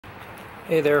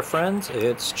Hey there friends,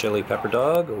 it's Chili Pepper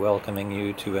Dog welcoming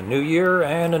you to a new year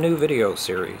and a new video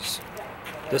series.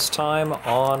 This time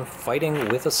on fighting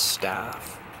with a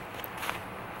staff.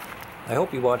 I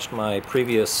hope you watched my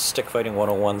previous Stickfighting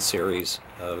 101 series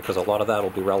because a lot of that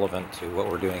will be relevant to what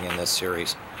we're doing in this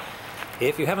series.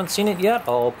 If you haven't seen it yet,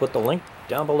 I'll put the link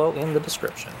down below in the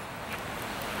description.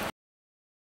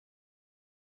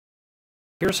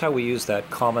 Here's how we use that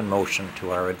common motion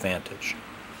to our advantage.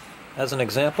 As an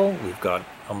example, we've got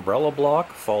umbrella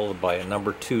block followed by a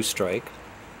number 2 strike,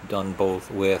 done both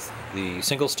with the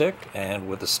single stick and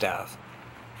with the staff.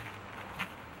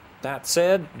 That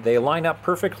said, they line up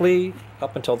perfectly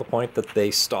up until the point that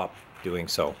they stop doing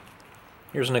so.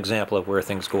 Here's an example of where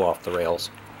things go off the rails.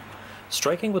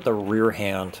 Striking with the rear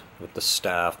hand with the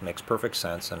staff makes perfect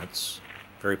sense and it's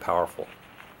very powerful.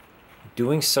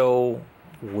 Doing so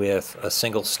with a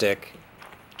single stick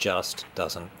just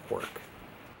doesn't work.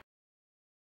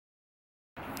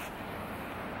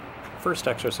 First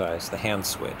exercise, the hand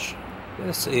switch.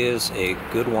 This is a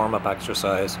good warm-up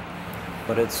exercise,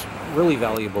 but it's really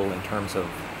valuable in terms of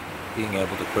being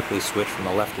able to quickly switch from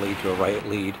a left lead to a right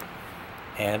lead,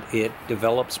 and it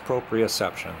develops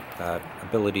proprioception, that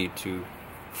ability to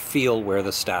feel where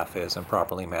the staff is and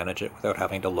properly manage it without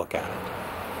having to look at it.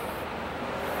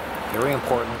 Very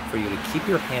important for you to keep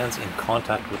your hands in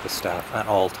contact with the staff at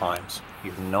all times.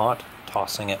 You're not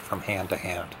tossing it from hand to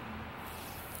hand.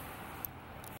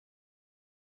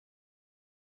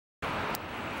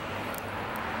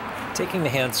 Taking the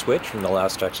hand switch from the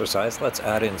last exercise, let's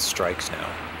add in strikes now.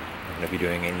 We're going to be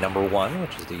doing a number 1,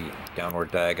 which is the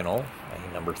downward diagonal,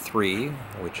 a number 3,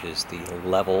 which is the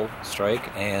level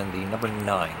strike, and the number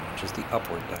 9, which is the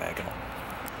upward diagonal.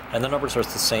 And the numbers are the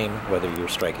same whether you're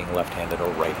striking left-handed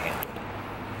or right-handed.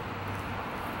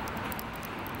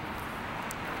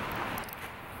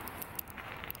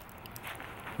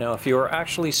 Now, if you are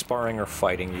actually sparring or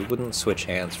fighting, you wouldn't switch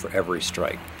hands for every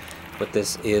strike. But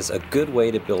this is a good way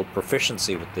to build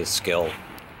proficiency with this skill,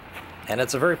 and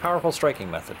it's a very powerful striking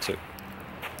method too.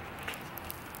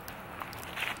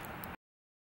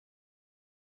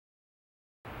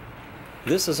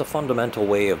 This is a fundamental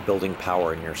way of building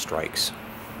power in your strikes.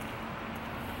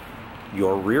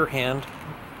 Your rear hand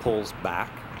pulls back,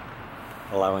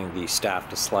 allowing the staff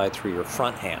to slide through your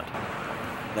front hand.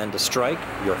 Then to strike,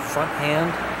 your front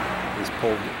hand is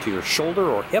pulled to your shoulder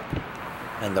or hip,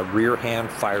 and the rear hand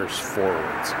fires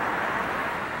forwards.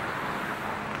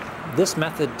 This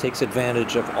method takes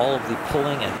advantage of all of the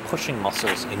pulling and pushing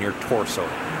muscles in your torso,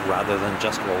 rather than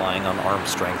just relying on arm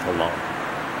strength alone.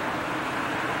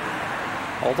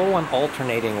 Although I'm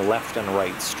alternating left and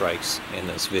right strikes in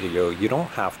this video, you don't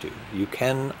have to. You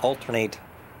can alternate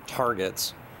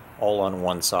targets all on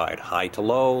one side, high to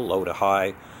low, low to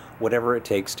high, whatever it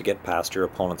takes to get past your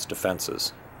opponent's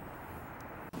defenses.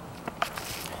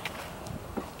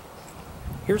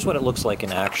 Here's what it looks like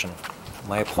in action.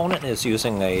 My opponent is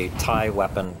using a Thai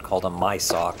weapon called a Mai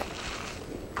Sok,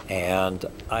 and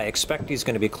I expect he's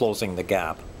going to be closing the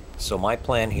gap. So my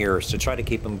plan here is to try to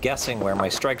keep him guessing where my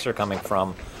strikes are coming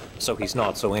from, so he's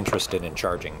not so interested in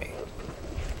charging me.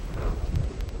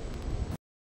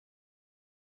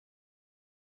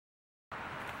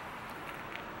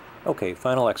 Okay,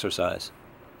 final exercise.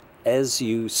 As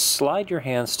you slide your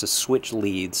hands to switch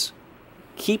leads,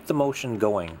 keep the motion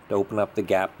going to open up the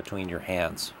gap between your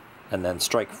hands, and then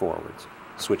strike forwards,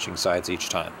 switching sides each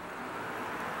time.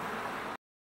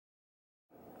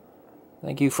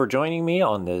 Thank you for joining me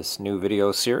on this new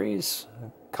video series.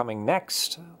 Coming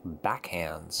next,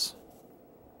 backhands.